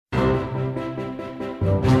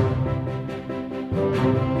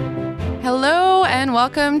Hello and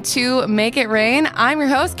welcome to Make It Rain. I'm your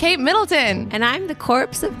host, Kate Middleton. And I'm the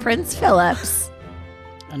corpse of Prince Phillips.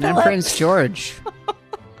 And I'm Prince George,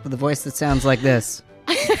 with a voice that sounds like this.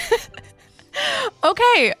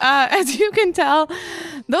 Okay, as you can tell,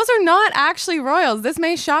 those are not actually royals. This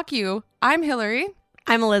may shock you. I'm Hillary.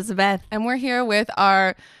 I'm Elizabeth. And we're here with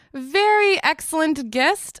our very excellent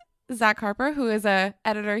guest, Zach Harper, who is an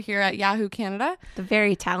editor here at Yahoo Canada. The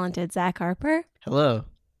very talented Zach Harper. Hello.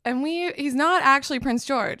 And he's not actually Prince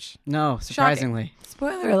George. No, surprisingly. Shocking.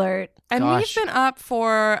 Spoiler alert. And Gosh. we've been up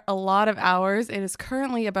for a lot of hours. It is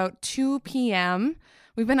currently about 2 p.m.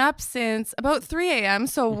 We've been up since about 3 a.m.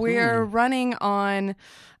 So we're running on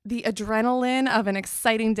the adrenaline of an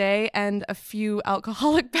exciting day and a few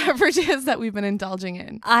alcoholic beverages that we've been indulging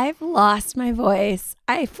in. I've lost my voice.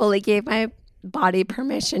 I fully gave my body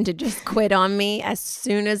permission to just quit on me as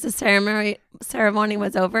soon as the ceremony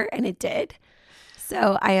was over, and it did.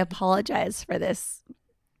 So I apologize for this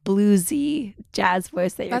bluesy jazz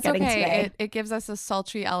voice that you're getting today. It gives us a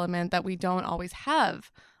sultry element that we don't always have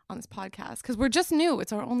on this podcast because we're just new.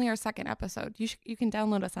 It's only our second episode. You can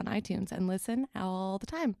download us on iTunes and listen all the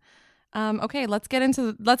time. Okay, let's get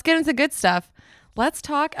into good stuff. Let's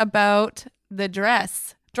talk about the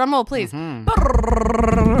dress. Drum roll, please. I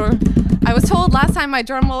was told last time my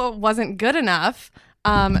drum roll wasn't good enough,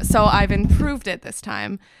 so I've improved it this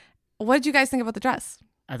time. What did you guys think about the dress?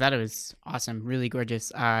 I thought it was awesome, really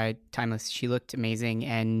gorgeous, timeless. She looked amazing,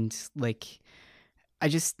 and I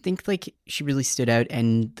just think she really stood out,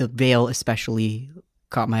 and the veil especially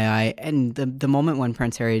caught my eye. And the moment when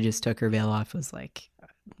Prince Harry just took her veil off was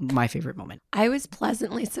my favorite moment. I was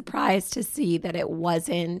pleasantly surprised to see that it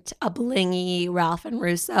wasn't a blingy Ralph and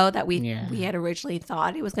Russo that we had originally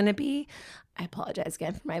thought it was going to be. I apologize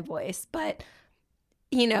again for my voice, but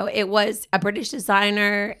it was a British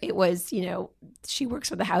designer. It was, she works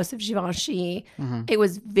for the House of Givenchy. Mm-hmm. It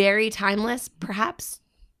was very timeless, perhaps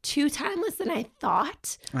too timeless than I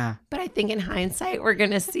thought. But I think in hindsight, we're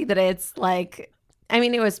going to see that it's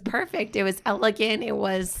it was perfect. It was elegant. It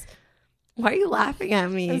was, why are you laughing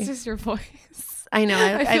at me? It's just your voice. I know.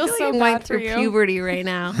 I feel so I'm bad going for through you. puberty right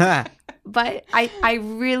now. But I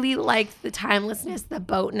really liked the timelessness, the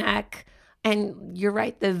boat neck. And you're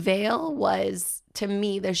right, the veil was, to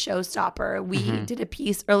me, the showstopper. We did a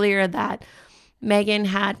piece earlier that Meghan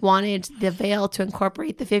had wanted the veil to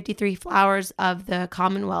incorporate the 53 flowers of the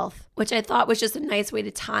Commonwealth, which I thought was just a nice way to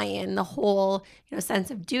tie in the whole sense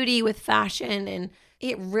of duty with fashion. And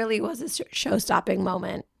it really was a show-stopping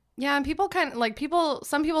moment. Yeah, and people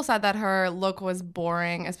some people said that her look was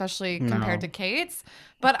boring, especially compared to Kate's.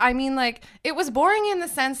 But I mean, it was boring in the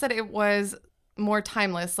sense that it was more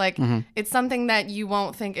timeless. It's something that you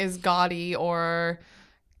won't think is gaudy or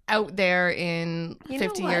out there in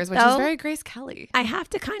 50 years, which is very Grace Kelly. I have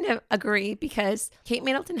to kind of agree because Kate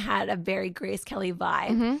Middleton had a very Grace Kelly vibe.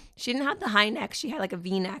 Mm-hmm. She didn't have the high neck. She had a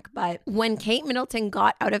V-neck. But when Kate Middleton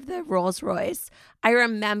got out of the Rolls Royce, I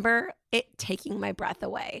remember it taking my breath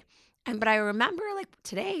away. But I remember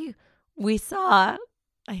today we saw,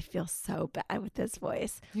 I feel so bad with this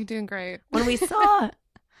voice. You're doing great. When we saw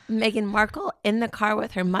Meghan Markle in the car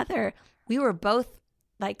with her mother, we were both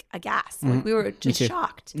aghast. We were just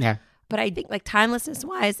shocked. Yeah. But I think timelessness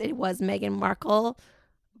wise, it was Meghan Markle.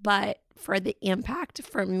 But for the impact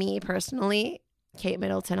for me personally, Kate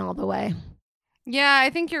Middleton all the way. Yeah, I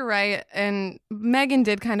think you're right. And Meghan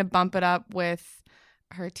did kind of bump it up with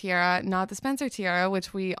her tiara, not the Spencer tiara,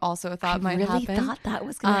 which we also thought might happen. I really thought that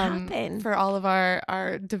was going to happen. For all of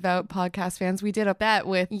our devout podcast fans, we did a bet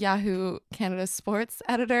with Yahoo Canada sports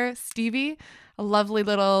editor, Stevie, a lovely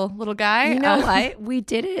little guy. You know what? We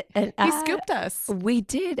did it. And, he scooped us. We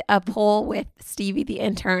did a poll with Stevie, the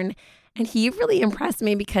intern, and he really impressed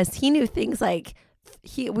me because he knew things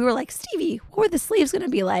we were like, Stevie, what were the sleeves going to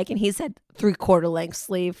be like? And he said 3/4 length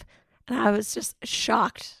sleeve. And I was just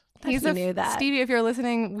shocked. Knew that. Stevie, if you're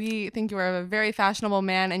listening, we think you are a very fashionable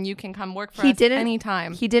man and you can come work for us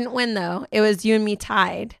anytime. He didn't win, though. It was you and me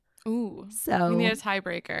tied. Ooh. So we need a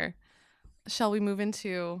tiebreaker. Shall we move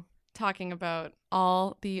into talking about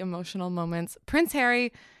all the emotional moments? Prince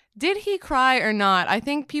Harry, did he cry or not? I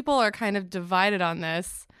think people are kind of divided on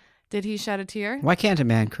this. Did he shed a tear? Why can't a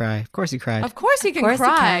man cry? Of course he cried. Of course he can cry. He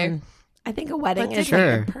can. I think a wedding is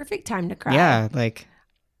a perfect time to cry. Yeah,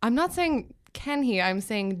 I'm not saying can he, I'm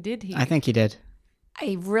saying did he? I think he did.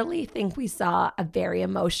 I really think we saw a very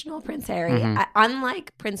emotional Prince Harry.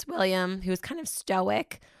 Unlike Prince William, who was kind of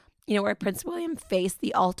stoic, where Prince William faced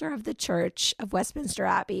the altar of the Church of Westminster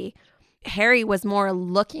Abbey, Harry was more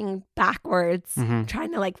looking backwards,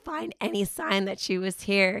 trying to find any sign that she was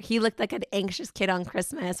here. He looked like an anxious kid on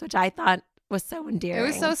Christmas, which I thought was so endearing. It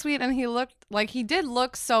was so sweet, and he did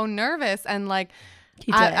look so nervous, and like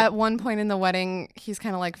He did. at one point in the wedding, he's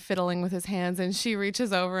kind of like fiddling with his hands, and she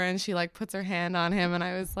reaches over and she like puts her hand on him, and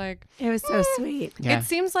I was like, It was so sweet. Yeah. It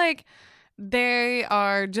seems like they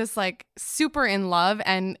are just like super in love,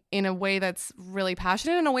 and in a way that's really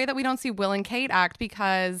passionate, in a way that we don't see Will and Kate act,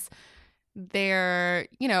 because they're,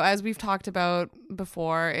 as we've talked about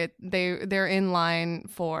before, they're in line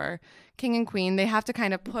for king and queen. They have to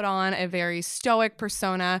kind of put on a very stoic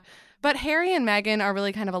persona. But Harry and Meghan are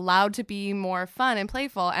really kind of allowed to be more fun and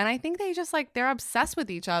playful. And I think they just they're obsessed with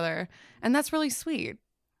each other. And that's really sweet.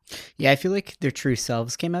 Yeah, I feel like their true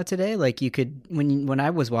selves came out today. Like you could, when I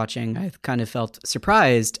was watching, I kind of felt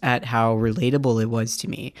surprised at how relatable it was to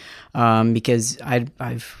me, because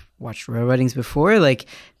I've watched royal weddings before. Like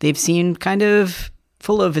they've seemed kind of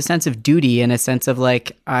full of a sense of duty and a sense of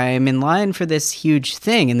like, I'm in line for this huge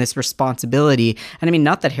thing and this responsibility. And I mean,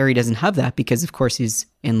 not that Harry doesn't have that, because of course he's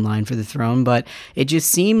in line for the throne, but it just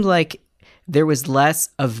seemed like there was less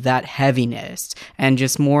of that heaviness and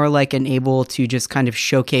just more like an able to just kind of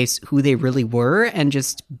showcase who they really were and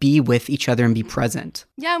just be with each other and be present.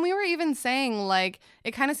 Yeah, and we were even saying like,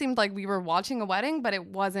 it kind of seemed like we were watching a wedding, but it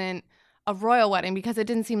wasn't a royal wedding, because it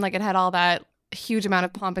didn't seem like it had all that huge amount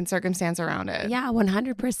of pomp and circumstance around it. Yeah,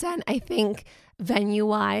 100%. I think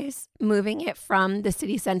venue-wise, moving it from the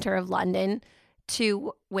city center of London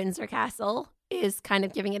to Windsor Castle is kind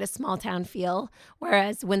of giving it a small town feel,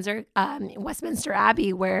 whereas Westminster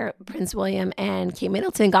Abbey, where Prince William and Kate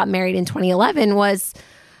Middleton got married in 2011, was,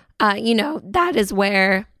 that is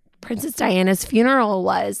where Princess Diana's funeral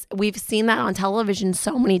was. We've seen that on television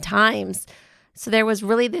so many times. So there was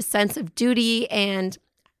really this sense of duty, and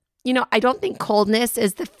I don't think coldness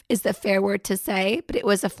is the fair word to say, but it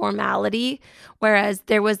was a formality, whereas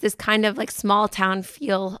there was this kind of like small town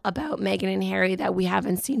feel about Meghan and Harry that we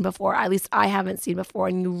haven't seen before. At least I haven't seen before,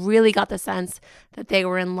 and you really got the sense that they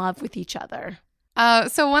were in love with each other.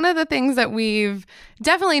 So one of the things that we've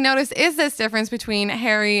definitely noticed is this difference between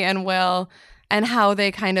Harry and Will and how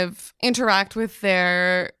they kind of interact with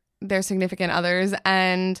their significant others.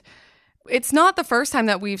 And it's not the first time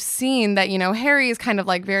that we've seen that, Harry is kind of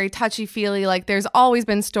like very touchy-feely. Like there's always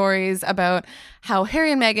been stories about how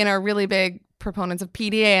Harry and Meghan are really big proponents of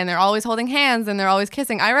PDA, and they're always holding hands and they're always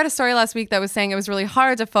kissing. I read a story last week that was saying it was really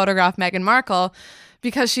hard to photograph Meghan Markle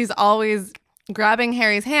because she's always grabbing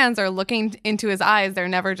Harry's hands or looking into his eyes. They're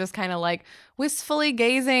never just kind of like wistfully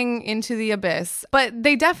gazing into the abyss. But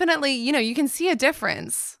they definitely, you can see a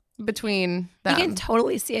difference between them. You can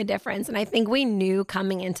totally see a difference. And I think we knew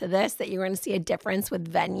coming into this that you were going to see a difference with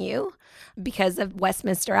venue because of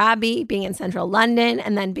Westminster Abbey being in central London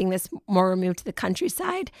and then being this more removed to the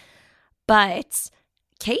countryside. But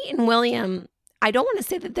Kate and William, I don't want to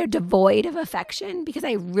say that they're devoid of affection, because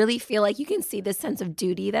I really feel like you can see this sense of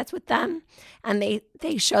duty that's with them. And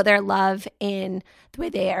they show their love in the way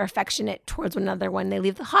they are affectionate towards one another when they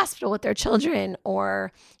leave the hospital with their children,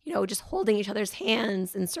 or, just holding each other's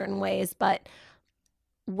hands in certain ways. But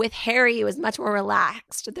with Harry, it was much more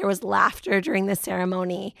relaxed. There was laughter during the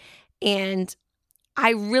ceremony. And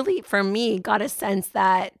I really, for me, got a sense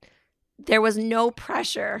that there was no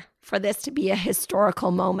pressure for this to be a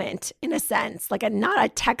historical moment, in a sense, like not a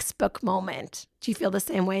textbook moment. Do you feel the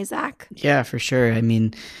same way, Zach? Yeah, for sure. I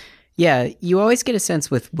mean, yeah, you always get a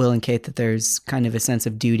sense with Will and Kate that there's kind of a sense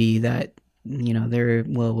of duty that,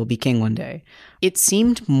 will be king one day. It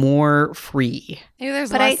seemed more free. Maybe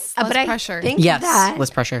there's less pressure. I think less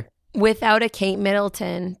pressure. Without a Kate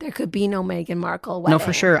Middleton, there could be no Meghan Markle wedding. No,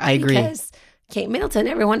 for sure. I agree. Because Kate Middleton,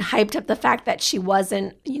 everyone hyped up the fact that she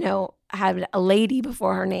wasn't, had a lady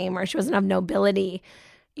before her name, or she wasn't of nobility.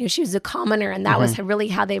 She was a commoner, and that was really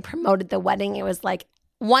how they promoted the wedding. It was like,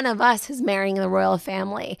 one of us is marrying the royal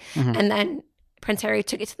family. And then Prince Harry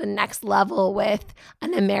took it to the next level with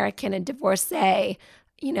an American, a divorcee,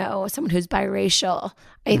 someone who's biracial.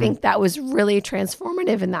 I think that was really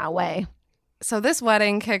transformative in that way. So this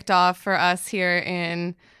wedding kicked off for us here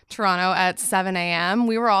in Toronto at 7 a.m.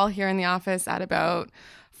 We were all here in the office at about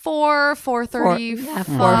 4:30,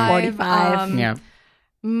 4:45.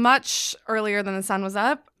 Much earlier than the sun was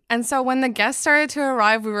up. And so when the guests started to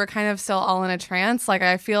arrive, we were kind of still all in a trance. Like,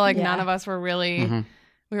 I feel like none of us were really,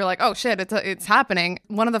 we were like, oh shit, it's happening.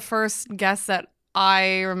 One of the first guests that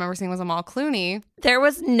I remember seeing was Amal Clooney. There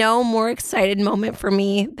was no more excited moment for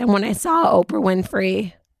me than when I saw Oprah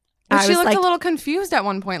Winfrey. But she looked a little confused at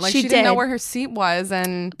one point. Like she didn't know where her seat was.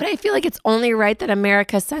 But I feel like it's only right that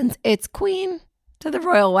America sends its queen to the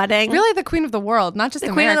royal wedding. Really the queen of the world, not just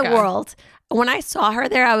America. The queen of the world. When I saw her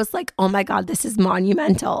there, I was like, oh my God, this is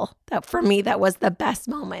monumental. That for me, that was the best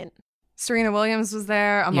moment. Serena Williams was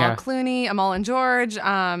there, Amal Clooney, Amal and George,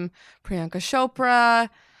 Priyanka Chopra.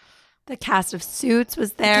 The cast of Suits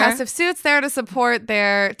was there. The cast of Suits there to support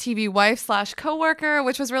their TV wife / coworker,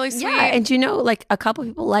 which was really sweet. Yeah, and like a couple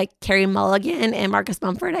people like Carey Mulligan and Marcus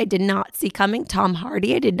Mumford, I did not see coming. Tom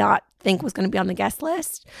Hardy, I did not think was going to be on the guest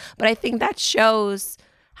list. But I think that shows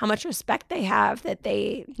how much respect they have that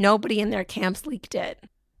nobody in their camps leaked it.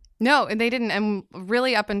 No, and they didn't. And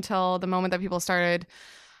really up until the moment that people started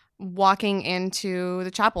walking into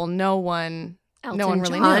the chapel, no one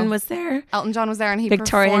really John knew. was there. Elton John was there, and he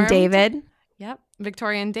Victoria performed. and David. Yep,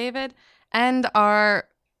 Victoria and David. And our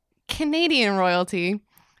Canadian royalty,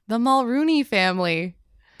 the Mulrooney family.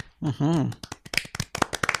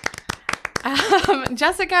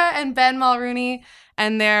 Jessica and Ben Mulrooney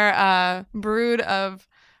and their brood of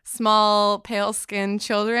small, pale-skinned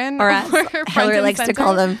children. Or as Hillary likes to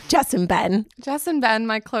call them, Jess and Ben. Jess and Ben,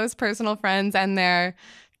 my close personal friends, and their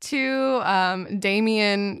 2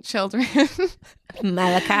 Damien children.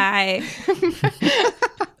 Malachi.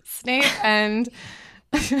 Snape and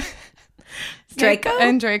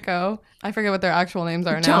Draco. I forget what their actual names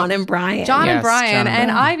are now. John and Brian. John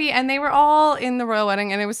and Ivy, and they were all in the royal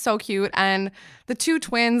wedding, and it was so cute. And the 2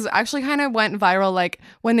 twins actually kind of went viral. Like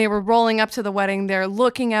when they were rolling up to the wedding, they're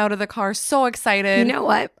looking out of the car, so excited. You know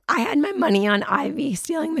what? I had my money on Ivy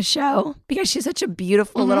stealing the show because she's such a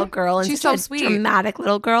beautiful little girl and she's such so a sweet, dramatic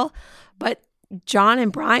little girl. But John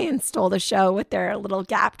and Brian stole the show with their little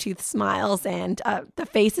gap-toothed smiles and the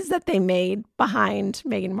faces that they made behind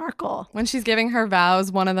Meghan Markle. When she's giving her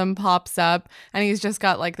vows, one of them pops up and he's just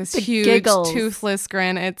got like this huge giggles. Toothless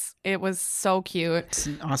grin. It was so cute. It's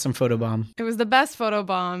an awesome photo bomb. It was the best photo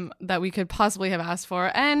bomb that we could possibly have asked for.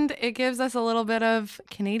 And it gives us a little bit of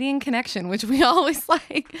Canadian connection, which we always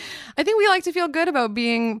like. I think we like to feel good about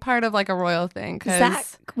being part of like a royal thing. Zach,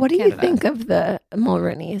 what do you think of the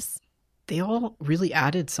Mulrooneys? They all really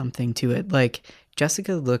added something to it. Like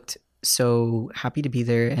Jessica looked so happy to be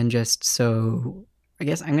there and just so, I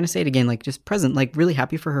guess I'm going to say it again, like just present, like really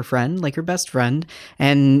happy for her friend, like her best friend.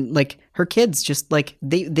 And like her kids just like,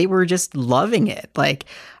 they were just loving it. Like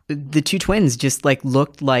the 2 twins just like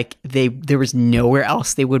looked like there was nowhere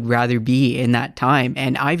else they would rather be in that time.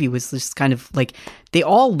 And Ivy was just kind of like, they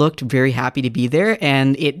all looked very happy to be there.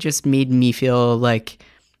 And it just made me feel like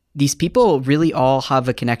these people really all have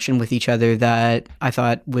a connection with each other that I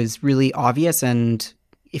thought was really obvious. And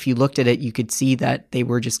if you looked at it, you could see that they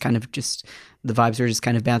were just kind of the vibes were just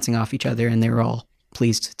kind of bouncing off each other and they were all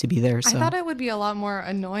pleased to be there. So I thought it would be a lot more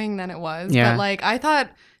annoying than it was. Yeah. But like I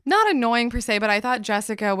thought, not annoying per se, but I thought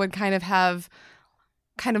Jessica would kind of have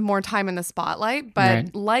more time in the spotlight.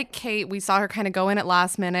 But like Kate, we saw her kind of go in at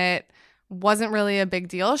last minute. Wasn't really a big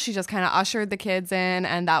deal. She just kind of ushered the kids in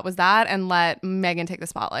and that was that and let Meghan take the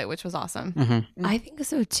spotlight, which was awesome. Mm-hmm. I think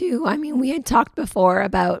so too. I mean, we had talked before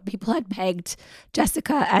about people had pegged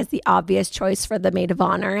Jessica as the obvious choice for the maid of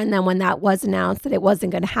honor. And then when that was announced that it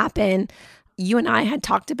wasn't going to happen, you and I had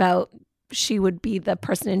talked about she would be the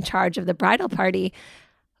person in charge of the bridal party.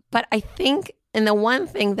 But I think, and the one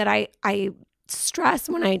thing that I stress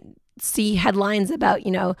when I see headlines about,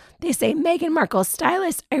 they say Meghan Markle's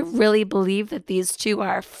stylist, I really believe that these 2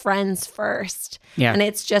 are friends first. Yeah. And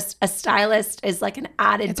it's just a stylist is like an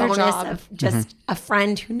added bonus of just a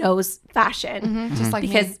friend who knows fashion. Just like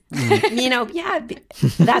because, me.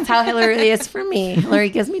 That's how Hillary is for me. Hillary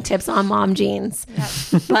gives me tips on mom jeans.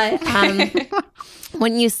 Yep. But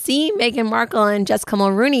when you see Meghan Markle and Jessica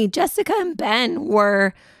Mulrooney, Jessica and Ben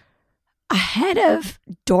were ahead of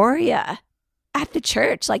Doria at the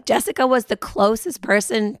church. Like Jessica was the closest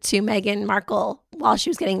person to Meghan Markle while she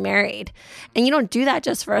was getting married. And you don't do that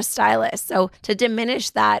just for a stylist. So to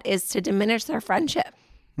diminish that is to diminish their friendship.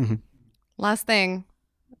 Mm-hmm. Last thing,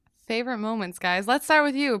 favorite moments, guys. Let's start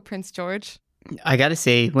with you, Prince George. I got to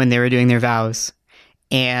say, when they were doing their vows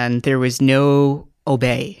and there was no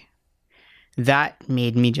obey, that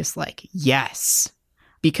made me just like, yes,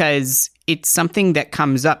 because it's something that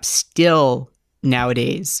comes up still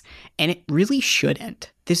nowadays, and it really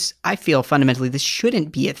shouldn't. I feel fundamentally this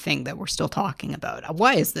shouldn't be a thing that we're still talking about.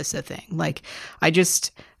 Why is this a thing? Like,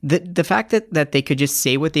 the fact that they could just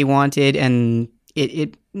say what they wanted, and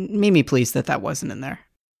it made me pleased that wasn't in there.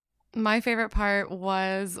 My favorite part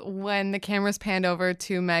was when the cameras panned over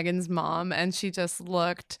to Meghan's mom, and she just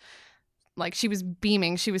looked like she was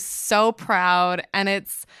beaming. She was so proud, and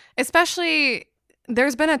it's especially.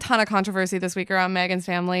 There's been a ton of controversy this week around Meghan's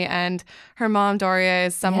family, and her mom, Doria,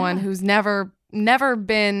 is someone who's never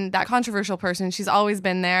been that controversial person. She's always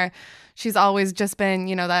been there. She's always just been,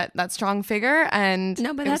 that strong figure. And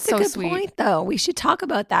no, but that's a good point, though. We should talk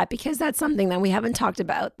about that because that's something that we haven't talked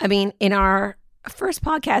about. I mean, in our first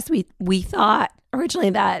podcast, we thought originally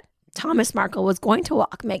that Thomas Markle was going to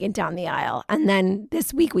walk Meghan down the aisle. And then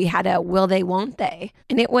this week we had a will they, won't they?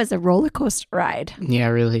 And it was a roller coaster ride. Yeah,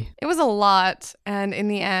 really. It was a lot. And in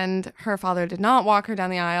the end, her father did not walk her down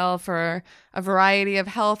the aisle for a variety of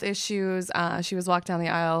health issues. She was walked down the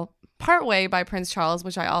aisle partway by Prince Charles,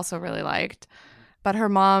 which I also really liked. But her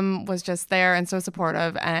mom was just there and so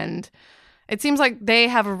supportive. And it seems like they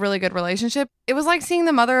have a really good relationship. It was like seeing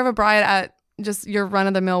the mother of a bride at just your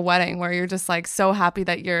run-of-the-mill wedding where you're just like so happy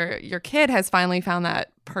that your kid has finally found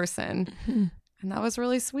that person. Mm-hmm. And that was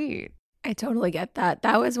really sweet. I totally get that.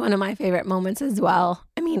 That was one of my favorite moments as well.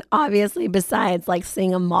 I mean, obviously, besides like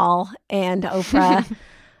seeing Amal and Oprah,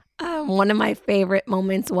 one of my favorite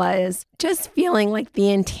moments was just feeling like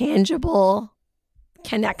the intangible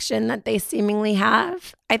connection that they seemingly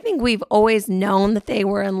have. I think we've always known that they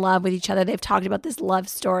were in love with each other. They've talked about this love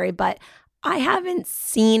story, but I haven't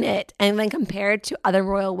seen it. And then compared to other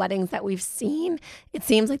royal weddings that we've seen, it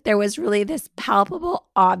seems like there was really this palpable,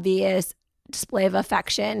 obvious display of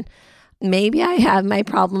affection. Maybe I have my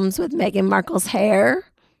problems with Meghan Markle's hair.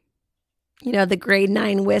 You know, the grade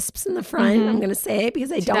 9 wisps in the front. Mm-hmm. I'm going to say it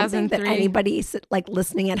because I don't think that anybody like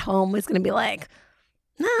listening at home is going to be like,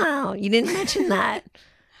 no, you didn't mention that.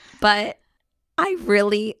 But I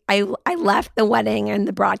left the wedding and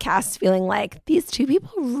the broadcast feeling like these two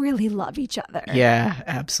people really love each other. Yeah,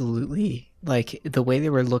 absolutely. Like the way they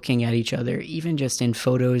were looking at each other, even just in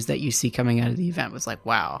photos that you see coming out of the event was like,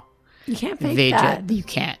 wow. You can't fake that. You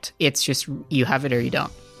can't. It's just you have it or you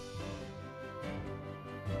don't.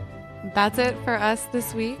 That's it for us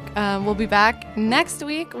this week. We'll be back next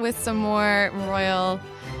week with some more royal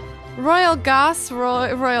goss,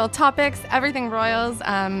 royal topics, everything royals.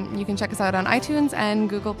 You can check us out on iTunes and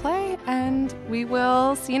Google Play, and we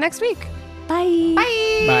will see you next week. Bye.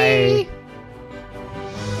 Bye. Bye.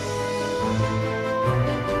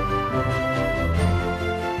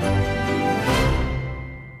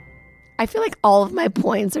 I feel like all of my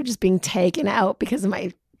points are just being taken out because of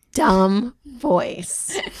my dumb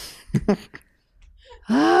voice.